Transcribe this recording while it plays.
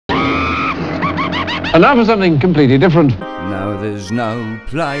And now for something completely different. No, there's no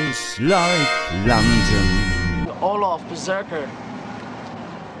place like London. Olaf, Berserker.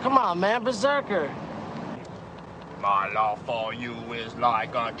 Come on, man, Berserker. My love for you is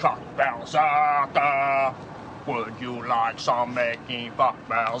like a truck berserker. Would you like some making fuck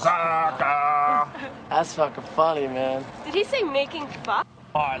berserker? That's fucking funny, man. Did he say making fuck?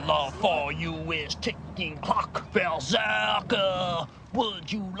 My love for you is ticking clock berserker.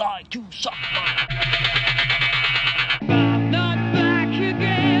 Would you like to suck my... I'm not back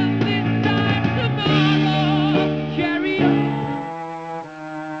again this time tomorrow. Carry on.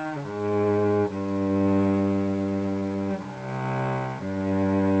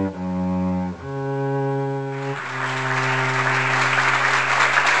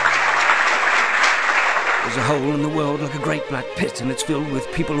 There's a hole in the world like a great black pit, and it's filled with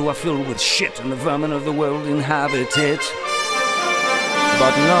people who are filled with shit, and the vermin of the world inhabit it.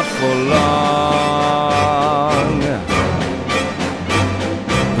 But not for long.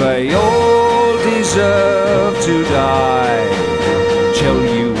 They all deserve to die. Tell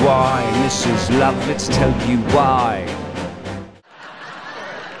you why, Mrs. Lovitz, tell you why.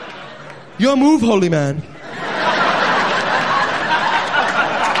 Your move, holy man.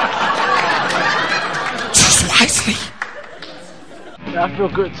 Choose wisely. Yeah, I feel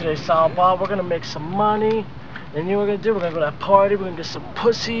good today, Sound Bob. We're gonna make some money. And you know what we're gonna do? We're gonna go to that party, we're gonna get some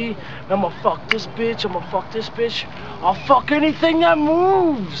pussy. I'm gonna fuck this bitch, I'm gonna fuck this bitch. I'll fuck anything that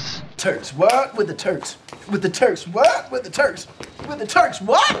moves. Turks, what? With the Turks. With the Turks, what? With the Turks. With the Turks,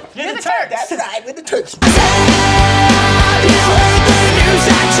 what? With the Turks. That's right, with the Turks. You heard the news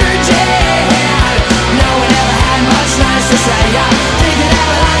at your dad. No one ever had much nice to say. I think that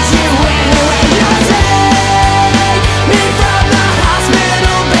I liked you anyway. You take me from the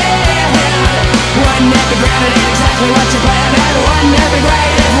hospital bed. Wasn't ever granted exactly what you planned, and wasn't ever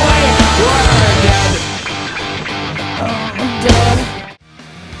great if we were dead. Oh, I'm dead.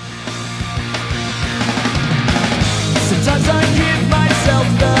 Sometimes I give myself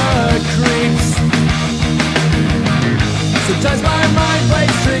the creeps. Sometimes my mind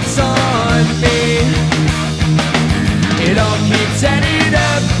plays tricks on me. It all keeps ending